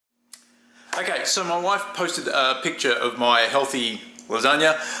Okay, so my wife posted a picture of my healthy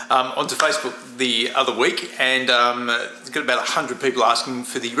lasagna onto Facebook the other week, and it's got about 100 people asking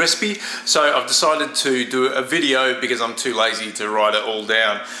for the recipe. So I've decided to do a video because I'm too lazy to write it all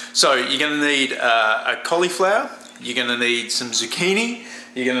down. So you're going to need a cauliflower, you're going to need some zucchini,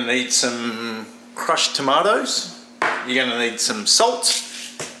 you're going to need some crushed tomatoes, you're going to need some salt,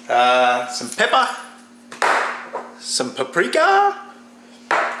 some pepper, some paprika,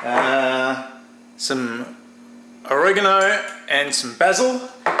 some oregano and some basil,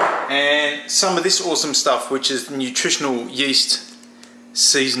 and some of this awesome stuff, which is nutritional yeast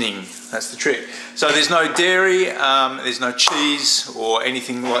seasoning. That's the trick. So there's no dairy, there's no cheese or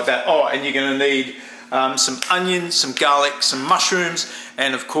anything like that. Oh, and you're going to need some onions, some garlic, some mushrooms,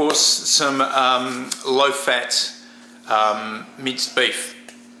 and of course some low-fat minced beef.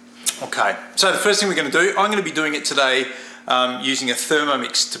 Okay, so the first thing we're going to do, I'm going to be doing it today using a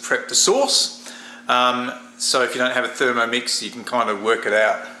Thermomix to prep the sauce. So if you don't have a Thermomix, you can kind of work it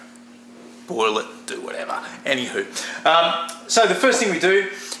out, boil it, do whatever. Anywho, so the first thing we do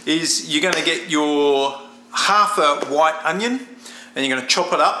is you're going to get your half a white onion and you're going to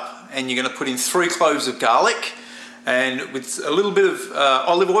chop it up, and you're going to put in 3 cloves of garlic, and with a little bit of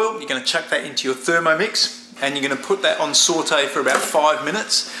olive oil, you're going to chuck that into your Thermomix, and you're going to put that on saute for about 5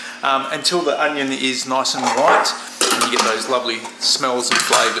 minutes until the onion is nice and white and you get those lovely smells and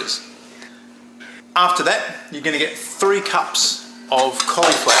flavours. After that, you're going to get 3 cups of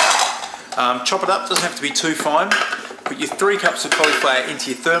cauliflower. Chop it up, doesn't have to be too fine. Put your 3 cups of cauliflower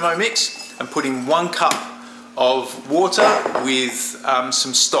into your Thermomix and put in 1 cup of water with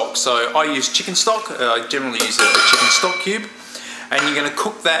some stock. So I use chicken stock. I generally use a chicken stock cube. And you're going to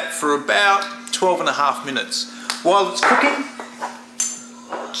cook that for about 12.5 minutes. While it's cooking,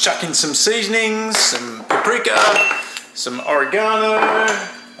 chuck in some seasonings, some paprika, some oregano,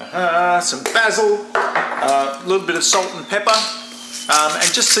 some basil, a little bit of salt and pepper,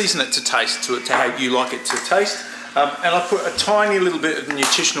 and just season it to taste, to how you like it to taste. And I put a tiny little bit of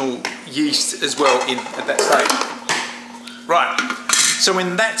nutritional yeast as well in at that stage. Right, so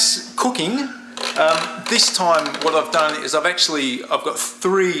when that's cooking, this time what I've done is I've got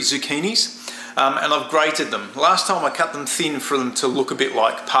 3 zucchinis. And I've grated them. Last time I cut them thin for them to look a bit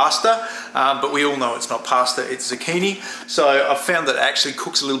like pasta, but we all know it's not pasta, it's zucchini. So I've found that it actually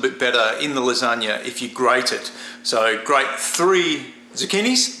cooks a little bit better in the lasagna if you grate it. So grate 3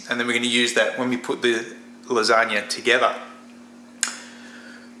 zucchinis, and then we're going to use that when we put the lasagna together.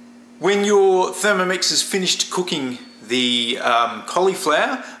 When your Thermomix is finished cooking the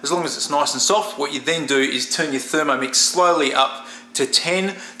cauliflower, as long as it's nice and soft, what you then do is turn your Thermomix slowly up to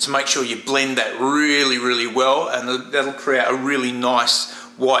 10 to make sure you blend that really well, and that'll create a really nice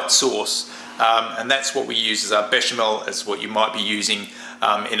white sauce. And that's what we use as our bechamel, as what you might be using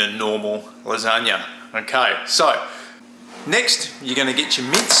in a normal lasagna. Okay, so next you're going to get your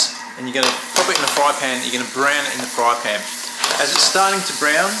mince and you're going to pop it in the fry pan. You're going to brown it in the fry pan. As it's starting to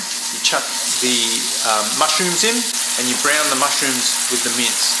brown, you chuck the mushrooms in and you brown the mushrooms with the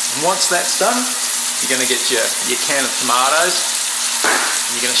mince. And once that's done, you're going to get your can of tomatoes.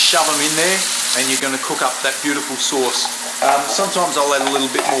 You're going to shove them in there and you're going to cook up that beautiful sauce. Sometimes I'll add a little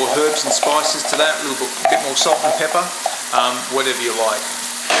bit more herbs and spices to that, a little bit more salt and pepper, whatever you like.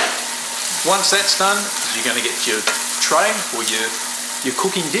 Once that's done, you're going to get your tray or your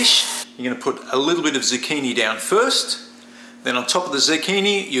cooking dish. You're going to put a little bit of zucchini down first. Then on top of the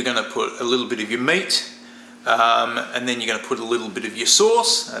zucchini, you're going to put a little bit of your meat. And then you're going to put a little bit of your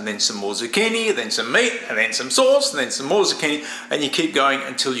sauce, and then some more zucchini, then some meat, and then some sauce, and then some more zucchini, and you keep going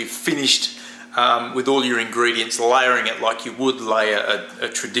until you've finished with all your ingredients, layering it like you would layer a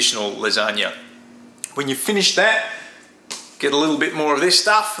traditional lasagna. When you finish that, get a little bit more of this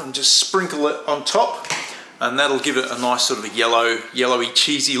stuff and just sprinkle it on top, and that'll give it a nice sort of a yellowy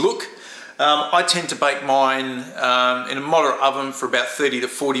cheesy look. I tend to bake mine in a moderate oven for about 30 to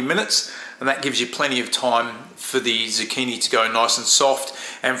 40 minutes, and that gives you plenty of time for the zucchini to go nice and soft,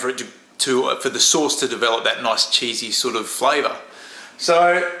 and for it for the sauce to develop that nice cheesy sort of flavour.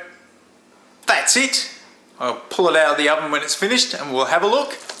 So that's it. I'll pull it out of the oven when it's finished and we'll have a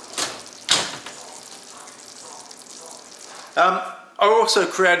look. I also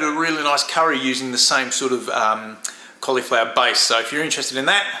created a really nice curry using the same sort of cauliflower base, so if you're interested in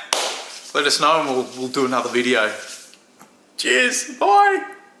that, let us know and we'll do another video. Cheers,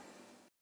 bye!